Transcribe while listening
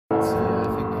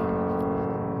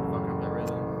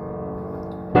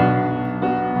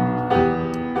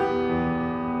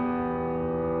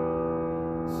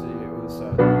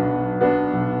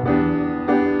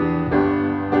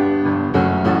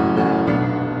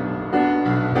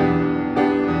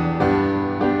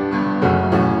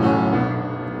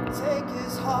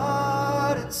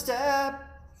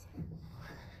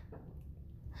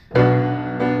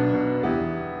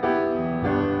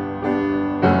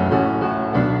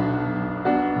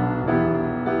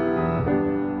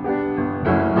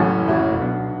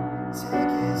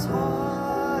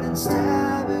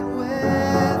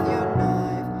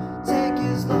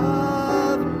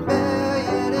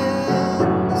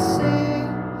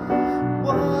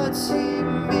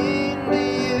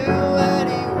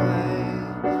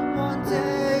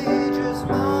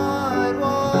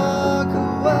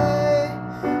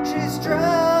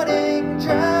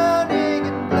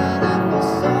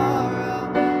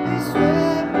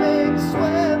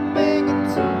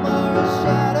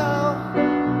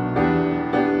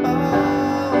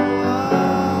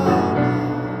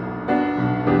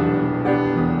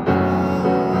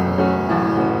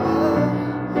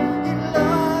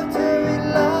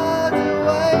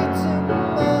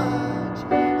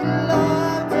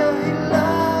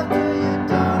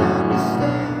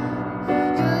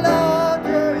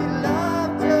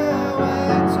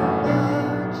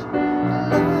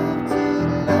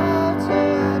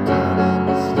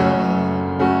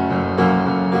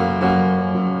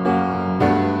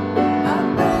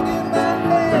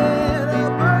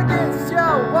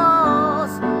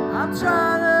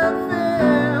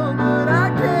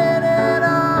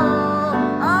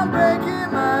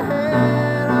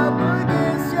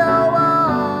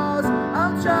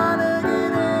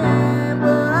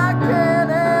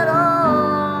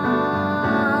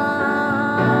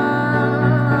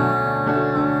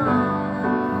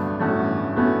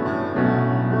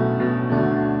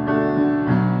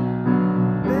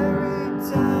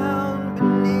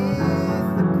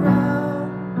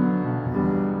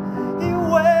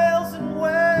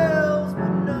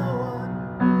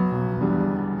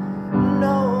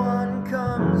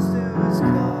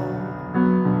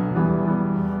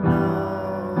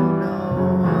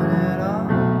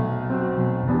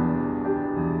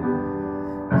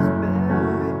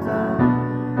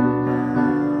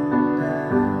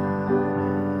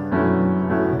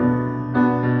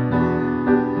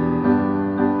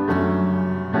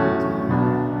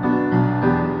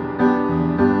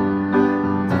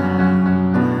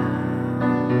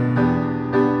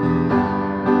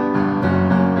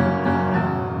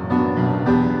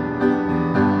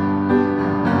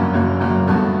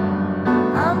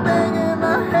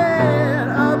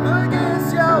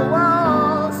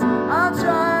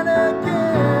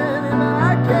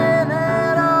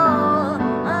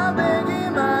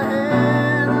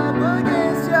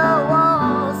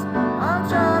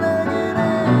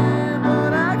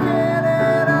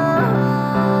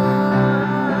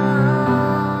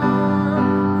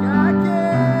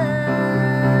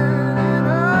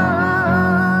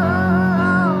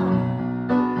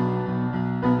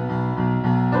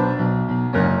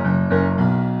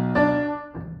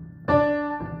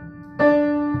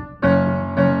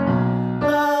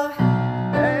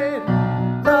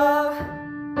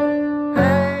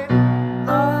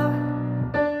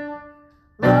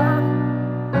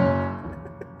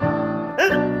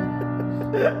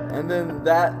and then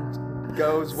that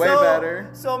goes way So- better.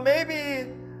 So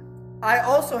maybe I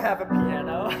also have a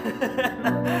piano,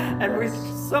 and we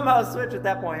somehow switch at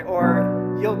that point,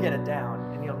 or you'll get it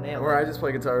down and you'll nail Or it. I just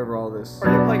play guitar over all this.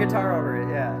 Or you play guitar over it,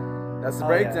 yeah. That's the Oh,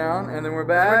 yeah. breakdown, and then we're We're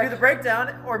back. gonna do the breakdown,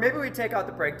 or maybe we take out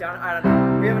the breakdown. I don't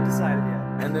know. We haven't decided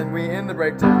yet. And then we end the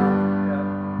breakdown.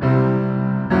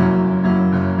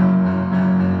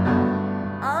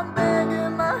 I'm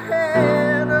banging my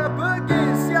head up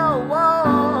against your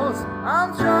walls.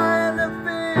 I'm trying to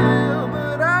feel,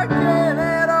 but I can't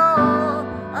at all.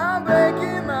 I'm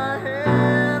breaking my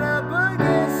head up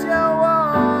against your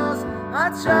walls. I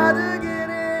try to get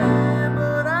in,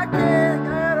 but I can't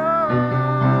at all.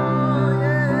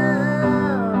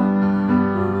 Yeah.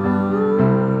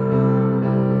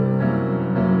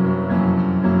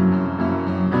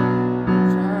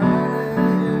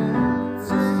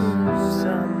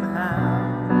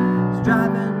 Somehow, it's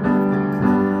driving off the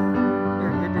cliff.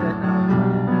 Here, you do it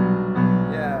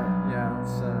now. Yeah,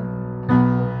 it's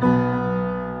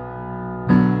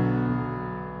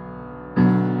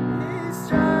he's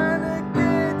trying to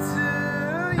get to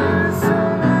you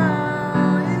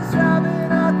somehow. He's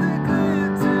driving off the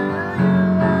cliff to you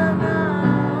right now.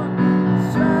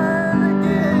 He's trying to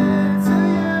get to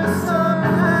you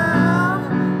somehow.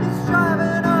 He's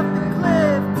driving off the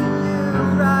cliff to you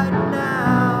right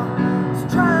now. He's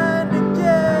trying to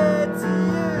get to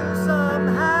you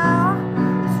somehow.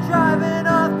 He's driving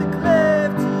off the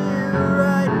cliff to you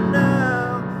right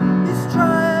now. He's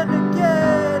trying to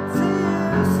get to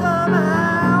you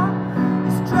somehow.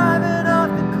 He's driving off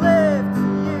the cliff to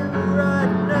you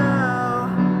right now.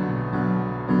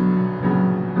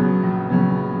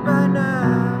 Right now.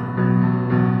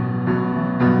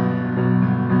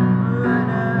 Right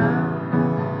now.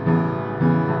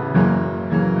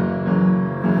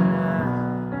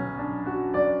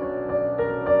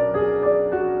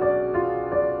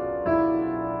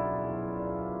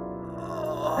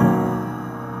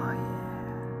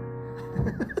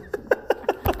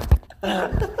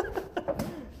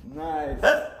 Nice.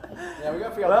 Yeah, we gotta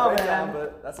figure Well, out the breakdown, man.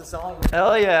 but that's a song.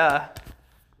 Hell yeah.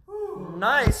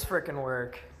 Nice freaking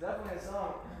work. Definitely a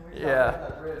song. We Yeah. talked about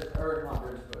that bridge, or not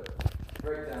bridge, but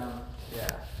breakdown. Yeah.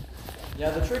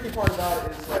 Yeah, the tricky part about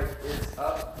it is like it's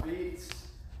upbeats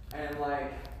and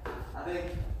like I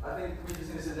think we just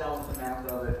need to sit down with the math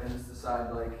of it and just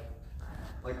decide like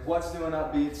what's doing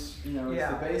upbeats, you know,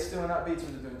 Yeah. is the bass doing upbeats or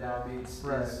is it doing downbeats?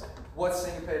 Right. Is what's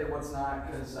syncopated, what's not?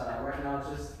 Because right now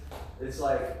it's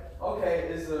like okay,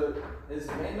 is the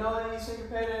main melody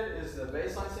syncopated? Is the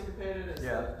bass line syncopated? Is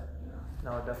Yeah. the,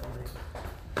 No, definitely.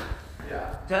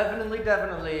 yeah.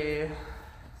 Definitely.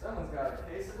 Someone's got a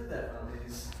case of the definitely.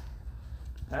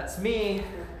 That's me.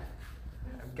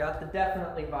 I've got the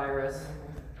definitely virus.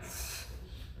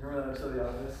 Remember that episode of The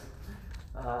Office?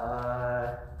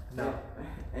 No.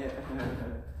 And-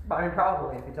 I mean,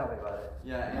 probably if you tell me about it.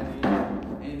 yeah,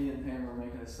 Andy and Pam were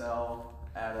making a sell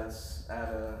at an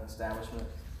establishment,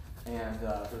 and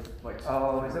they're like,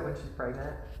 Oh, is it when she's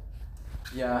pregnant?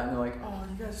 yeah, and they're like, oh,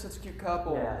 you guys are such a cute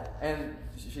couple, Yeah. and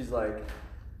she's like,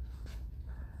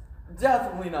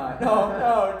 definitely not,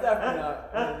 no, definitely not.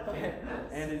 And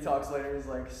Andy talks later, he's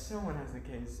like, someone has a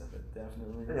case of it,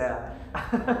 definitely. Yeah.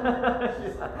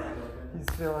 She's like, He's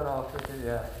feeling all freaking,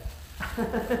 yeah.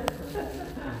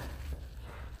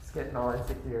 He's getting all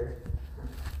insecure.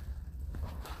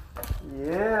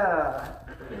 Yeah.